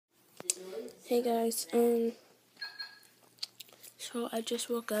Hey guys, so I just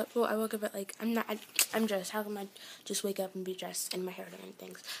woke up. Well, I woke up at like, I'm dressed. How come I just wake up and be dressed and my hair done and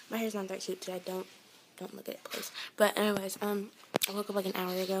things? My hair's not that cute today. Don't look at it, please. But anyways, I woke up like an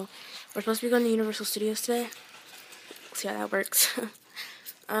hour ago. We're supposed to be going to Universal Studios today. See how that works.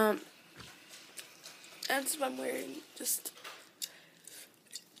 That's what I'm wearing. Just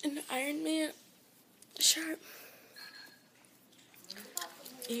an Iron Man shirt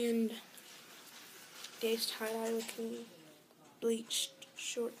and Dave's tie-dye looking bleached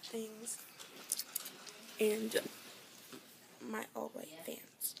short things and my all-white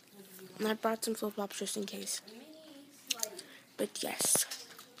Vans. And I brought some flip-flops just in case. But yes.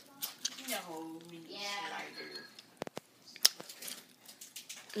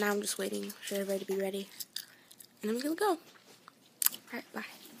 Now I'm just waiting for everybody to be ready. And then we're gonna go. Alright, bye.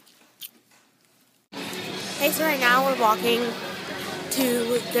 Hey, so right now we're walking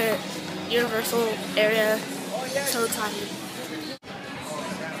to the Universal area. So excited.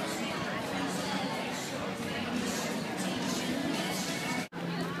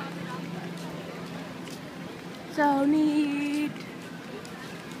 So neat.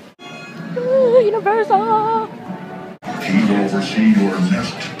 Ooh, Universal! He will oversee your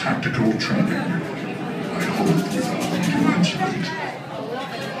next tactical training. I hope without undue incident.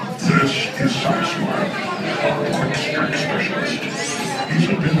 This is Sideswipe, our quick strike specialist. He's a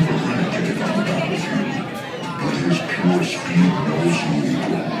bit of a renegade on the battlefield, but his pure speed knows no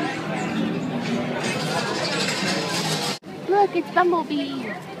wrong. Look, it's Bumblebee.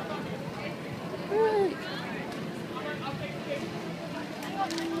 Look.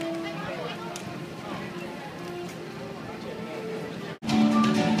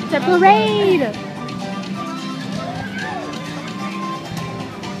 It's a parade.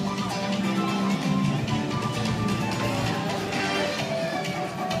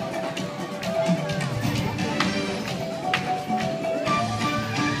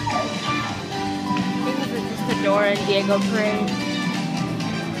 This is the Dora and Diego parade.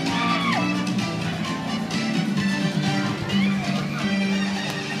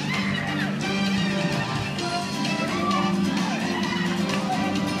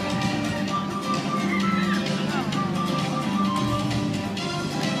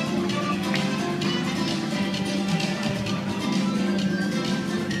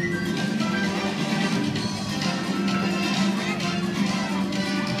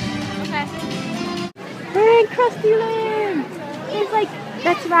 We're in Krusty Land! There's like,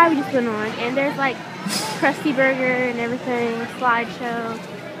 that's why we just went on. And there's like Krusty Burger and everything, slideshow,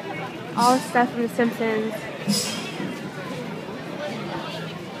 all the stuff from The Simpsons.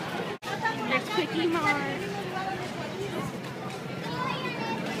 There's Quickie Mart.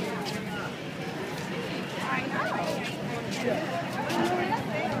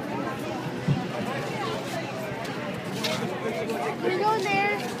 Can we go in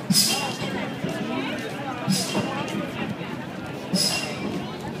there?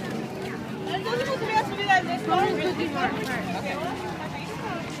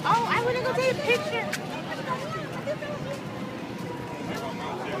 Oh, I want to go take a picture.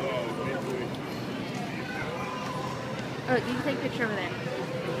 Oh, you can take a picture over there.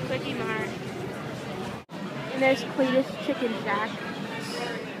 Quickie Mart. And there's Cletus Chicken Shack.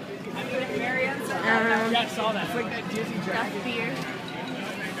 I saw that. It's like that Disney Dragon. Beer.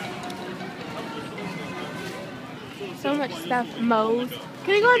 So much stuff. Moe's.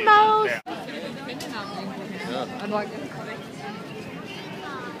 Can we go in Moe's? I'd like it.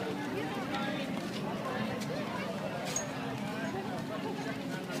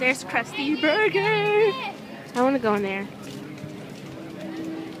 There's Krusty Burger. I want to go in there.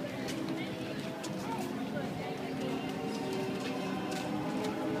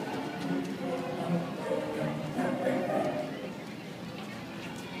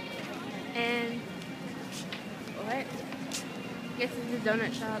 And what? Guess it's a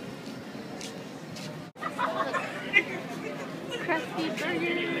donut shop. Look. Krusty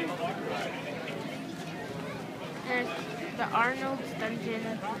Burger. And the Arnold's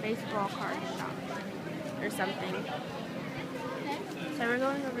Dungeon baseball card shop or something. So we're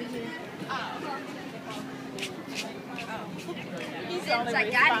going over here. He's the only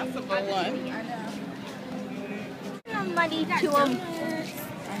responsible one. Money to him.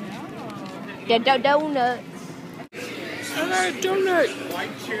 The donut. I got a donut.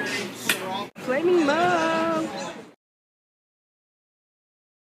 White cherry, Flaming Moe.